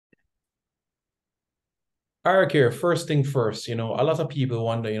Eric here, first thing first, a lot of people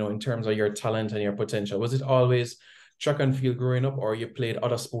wonder, in terms of your talent and your potential, was it always track and field growing up, or you played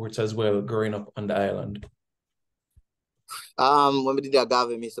other sports as well growing up on the island? When we did that,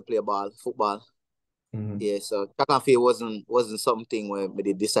 Gavin used to play football. Hmm. Yeah, so track and field wasn't something where we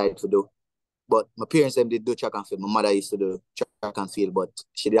did decide to do. But my parents them did do track and field. My mother used to do track and field, but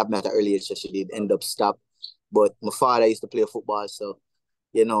she did have me at an early age, so she did end up stop. But my father used to play football, so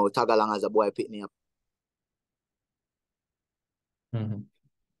tag along as a boy picked me up. Hmm.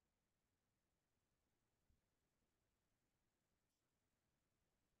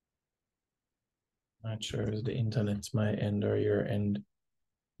 Not sure if the internet's my end or your end.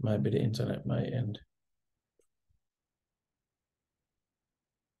 Might be the internet my end.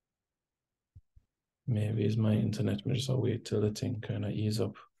 Maybe it's my internet. We just wait till the thing kind of ease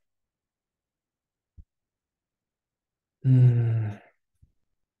up. Hmm.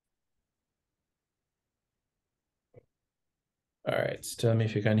 All right. Tell me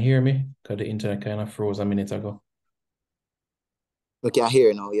if you can hear me, because the internet kind of froze a minute ago. We can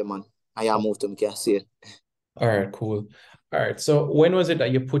hear now, yeah, man. I am moved to me can see it. All right, cool. All right. So when was it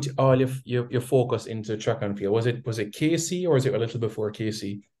that you put all your focus into track and field? Was it KC or was it a little before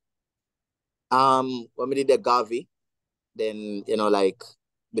KC? When we did the Gavi, then like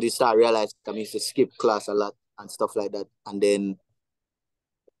we did start realize I used to skip class a lot and stuff like that. And then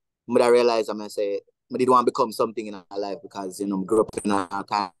but I realized I'm gonna say I did want to become something in our life because I grew up in a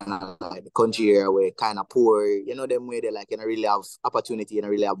kind of like the country area where kind of poor, them way they like really have opportunity and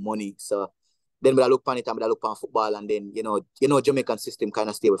really have money. So then when I look on it and I look on football and then Jamaican system kind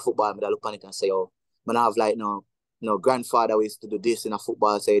of stay with football. But I look on it and say, oh, man, I have like grandfather we used to do this in a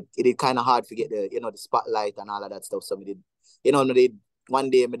football. So it did kind of hard to get the spotlight and all of that stuff. So we did, me did one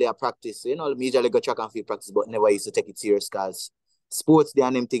day me there practice. Me usually go track and field practice, but never used to take it serious because sports day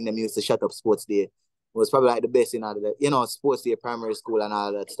and them thing them used to shut up sports day. It was probably like the best in all of that, sports day, primary school and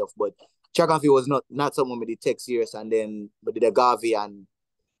all that stuff. But track and field was not someone we did take serious and then we did a Gavi and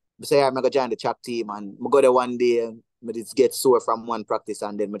I say I'm gonna join the track team and I go there one day and I did get sore from one practice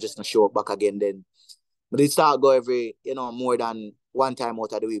and then I just not show up back again then. But did start go every, more than one time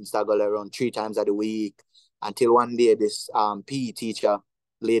out of the week. Start go around 3 times of the week until one day this PE teacher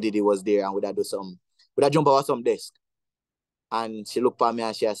lady was there and would I jump over some desk and she looked at me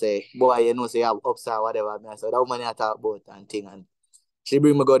and she say, boy, say you have ups or whatever. And I said, that woman I talk about and thing. And she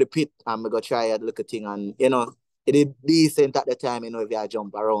bring me go to the pit and me go try a little thing. And, it is decent at the time, if you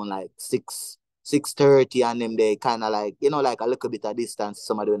jump around like 6:30 and them they kind of like, like a little bit of distance,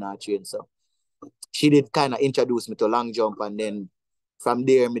 somebody when I train. So she did kind of introduce me to long jump and then from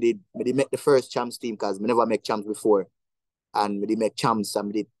there me did make the first champs team because me never make champs before. And me did make champs and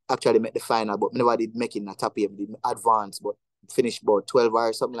me did actually make the final, but me never did make it in a top year. Me did advance, but finished about 12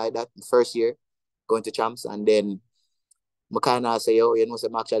 or something like that in first year going to champs. And then I kind of say, oh, so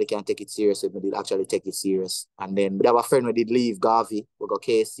I actually can't take it serious. I did actually take it serious. And then we have a friend we did leave Gavi, we go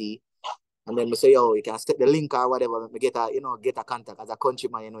KC. And then we say, oh, you can set the link or whatever. We get a contact as a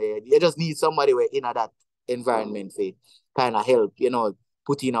countryman, you just need somebody where in that environment for kind of help,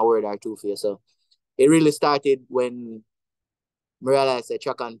 put in a word or two for you. So it really started when I realized that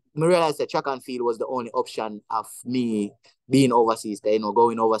track and field was the only option of me being overseas. That,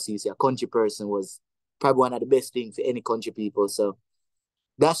 going overseas, a country person was probably one of the best things for any country people. So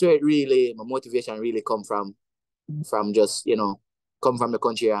that's where my motivation really come from just, come from the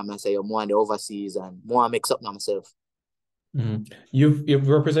country and I say, I'm more on the overseas and more make something of myself. Mhm. You've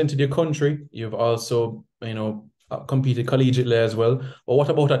represented your country. You've also, competed collegiately as well. But what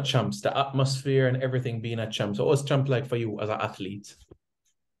about at champs? The atmosphere and everything being at champs. What was champ like for you as an athlete?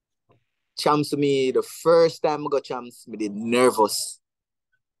 Champs to me, the first time I got champs, me did nervous.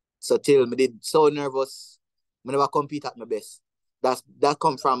 So till me did so nervous, I never compete at my best. That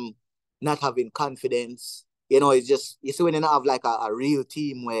come from not having confidence. It's just you see when you don't have like a real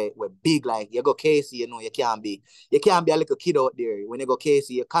team where big, like you go Casey, you can't be a little kid out there. When you go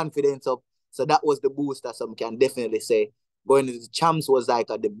Casey, your confidence up. So that was the booster, some can definitely say. Going to the champs was like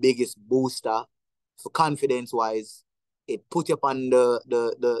the biggest booster for confidence wise. It put you up on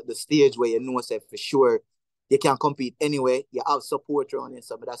the stage where say for sure you can compete anyway. You have support around you.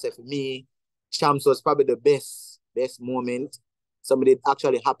 So but I say for me, champs was probably the best moment. Somebody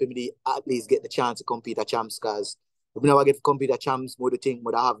actually happy me at least get the chance to compete at champs because if we never get to compete at champs, more the thing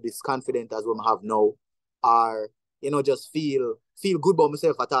would I have this confidence as what I have now. Or, just feel good about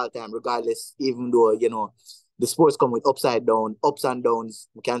myself at all time, regardless, even though, the sports come with ups and downs.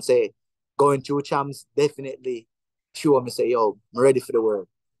 We can say going through champs definitely sure me say, yo, I'm ready for the world.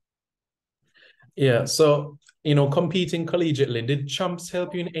 Yeah. So, competing collegiately, did champs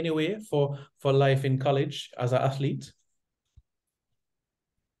help you in any way for life in college as an athlete?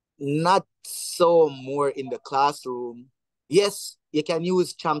 Not so more in the classroom. Yes, you can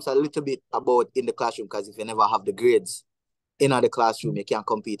use champs a little bit about in the classroom because if you never have the grades in the classroom, you can't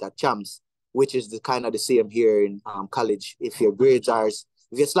compete at champs, which is the kind of the same here in college. If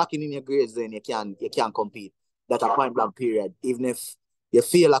you're slacking in your grades, then you can't compete. That's a point blank period. Even if you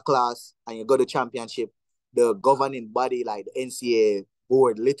fail a class and you go to championship, the governing body like the NCAA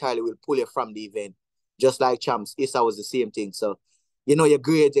board literally will pull you from the event, just like champs. ISA was the same thing. So your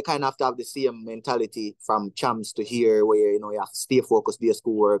grades, you kind of have to have the same mentality from champs to here, where, you have to stay focused, do your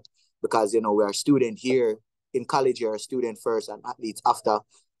schoolwork, because, we're a student here. In college, you're a student first and athletes after.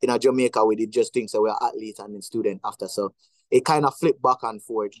 In Jamaica, we did just think so we're athletes and then student after. So it kind of flipped back and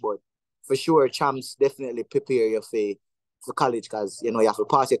forth. But for sure, champs definitely prepare you for college because, you have to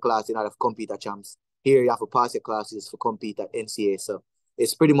pass your class in order to compete at champs. Here, you have to pass your classes to compete at NCAA. So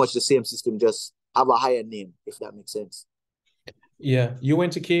it's pretty much the same system, just have a higher name, if that makes sense. Yeah, you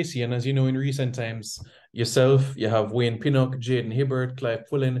went to Casey, and as you know, in recent times, yourself, you have Wayne Pinnock, Jaden Hibbert, Clive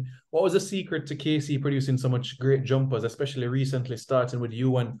Pullen. What was the secret to Casey producing so much great jumpers, especially recently, starting with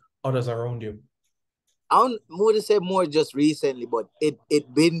you and others around you? I wouldn't say more just recently, but it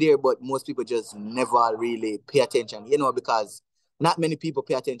been there, but most people just never really pay attention, because not many people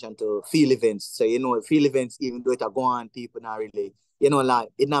pay attention to field events. So, field events, even though it are going, people not really, like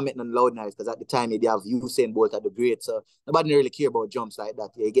it not make no loud noise because at the time they have Usain Bolt at the great. So nobody really care about jumps like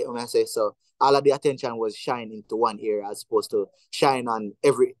that. You get what I say? So all of the attention was shine into one area as opposed to shine on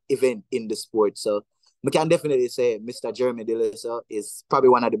every event in the sport. So we can definitely say Mr. Jeremy DeLisa is probably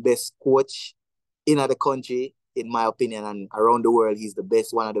one of the best coach in the country, in my opinion, and around the world. He's the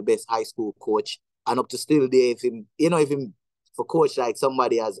best, one of the best high school coach. And up to still there, if him for coach like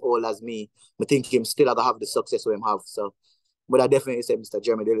somebody as old as me, I think him still gonna have the success we him have. So, but I definitely say Mr.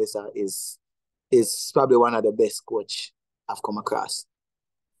 Jeremy Delisa is probably one of the best coach I've come across.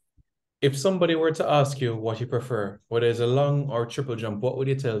 If somebody were to ask you what you prefer, whether it's a long or triple jump, what would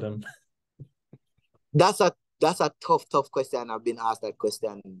you tell them? That's a tough question. I've been asked that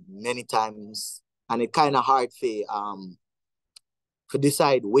question many times, and it kind of hard to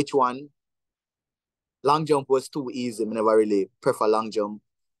decide which one. Long jump was too easy. I never really prefer long jump.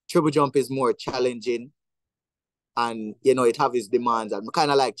 Triple jump is more challenging, and it have its demands. And I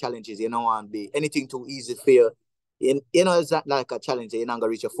kind of like challenges. You know, and be anything too easy for you. It's not like a challenge. You're not gonna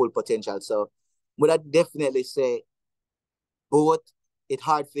reach your full potential. So, would I definitely say both? It's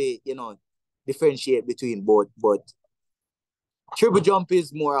hard for differentiate between both, but triple jump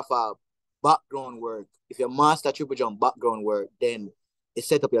is more of a background work. If you master triple jump background work, then it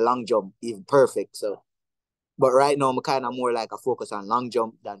set up your long jump even perfect. So, but right now I'm kind of more like a focus on long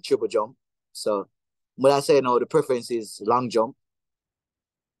jump than triple jump. So, but I say no, the preference is long jump.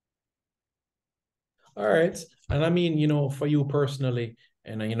 All right. And I mean, for you personally,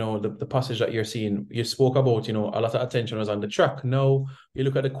 and the passage that you're seeing, you spoke about, a lot of attention was on the track. Now you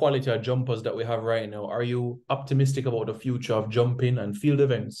look at the quality of jumpers that we have right now. Are you optimistic about the future of jumping and field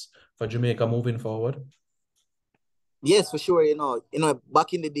events for Jamaica moving forward? Yes, for sure.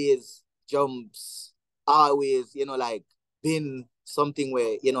 Back in the days, jumps always, like been something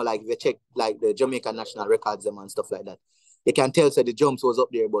where, like if you check like the Jamaican national records them and stuff like that, you can tell so the jumps was up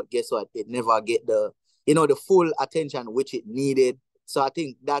there, but guess what? It never get the full attention which it needed. So I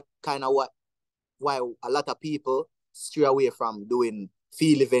think that kind of why a lot of people stray away from doing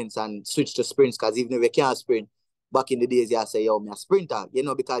field events and switch to sprints, because even if you can't sprint, back in the days, you say, yo, me a sprinter,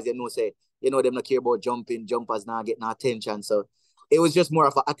 because say, them not care about jumping, jumpers now get no attention. So it was just more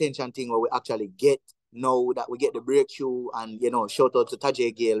of an attention thing where we actually get now that we get the breakthrough and, shout out to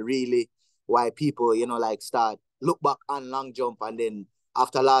Tajay Gale, really, why people, like start look back on long jump, and then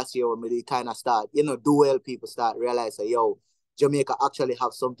after last year when we kind of start, do well, people start realize, yo, Jamaica actually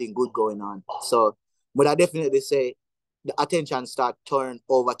have something good going on. So, but I definitely say the attention start turn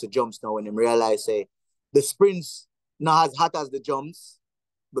over to jumps now when they realize, say, the sprints not as hot as the jumps,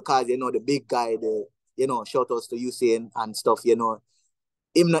 because, the big guy, shout outs to Usain and stuff, him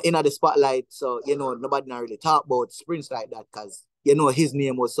in the spotlight. So, nobody not really talk about sprints like that because, his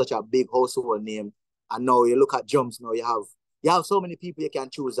name was such a big household name. And now you look at jumps now, you have so many people you can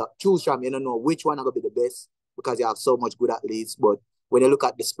choose from. You don't know which one are gonna be the best because you have so much good athletes. But when you look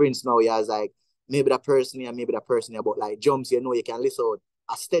at the sprints now, you have like maybe that person here, maybe that person here. But like jumps, you can list out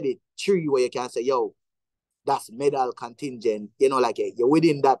a steady tree where you can say, yo, that's medal contingent. Like you're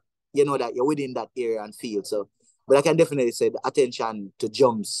within that, that you're within that area and field. So, but I can definitely say the attention to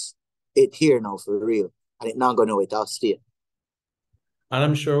jumps, it here now for real. And it not gonna wait, I'll stay. And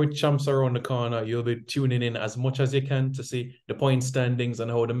I'm sure with champs around the corner, you'll be tuning in as much as you can to see the point standings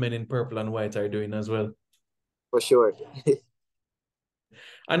and how the men in purple and white are doing as well. For sure.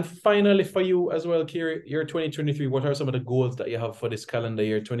 And finally, for you as well, Carey, year 2023, what are some of the goals that you have for this calendar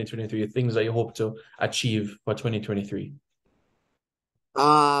year 2023, things that you hope to achieve for 2023?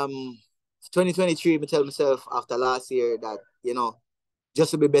 2023, I tell myself after last year that,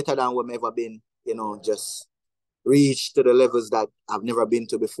 just to be better than what I've ever been, just reach to the levels that I've never been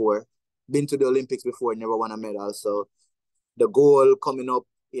to before. Been to the Olympics before, never won a medal. So the goal coming up,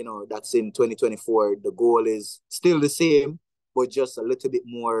 that's in 2024, the goal is still the same, but just a little bit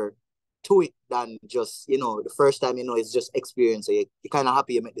more to it than just, the first time, it's just experience. So you're kind of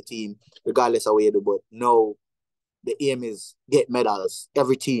happy you met the team, regardless of what you do. But no, the aim is get medals.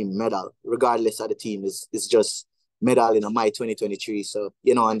 Every team medal, regardless of the team, is just medal in my 2023. So,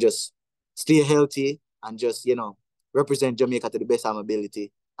 and just stay healthy and just, represent Jamaica to the best of my ability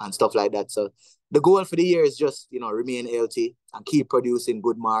and stuff like that. So the goal for the year is just, remain healthy and keep producing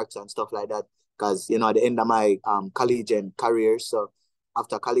good marks and stuff like that. Because, at the end of my collegiate career, so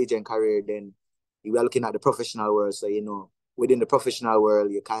after collegiate career, then you are looking at the professional world. So, within the professional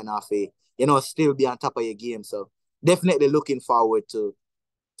world, you kind of, still be on top of your game. So definitely looking forward to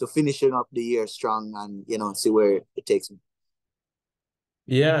finishing up the year strong and, see where it takes me.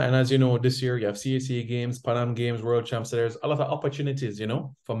 Yeah, and as you know, this year you have CAC Games, Pan Am Games, World Champs. So there's a lot of opportunities,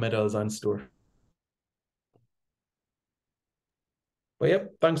 for medals and store. But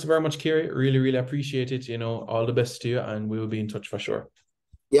yep, thanks very much, Carey. Really, really appreciate it. All the best to you, and we will be in touch for sure.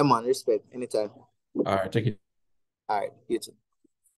 Yeah, man, respect. Anytime. All right, take it. All right, you too.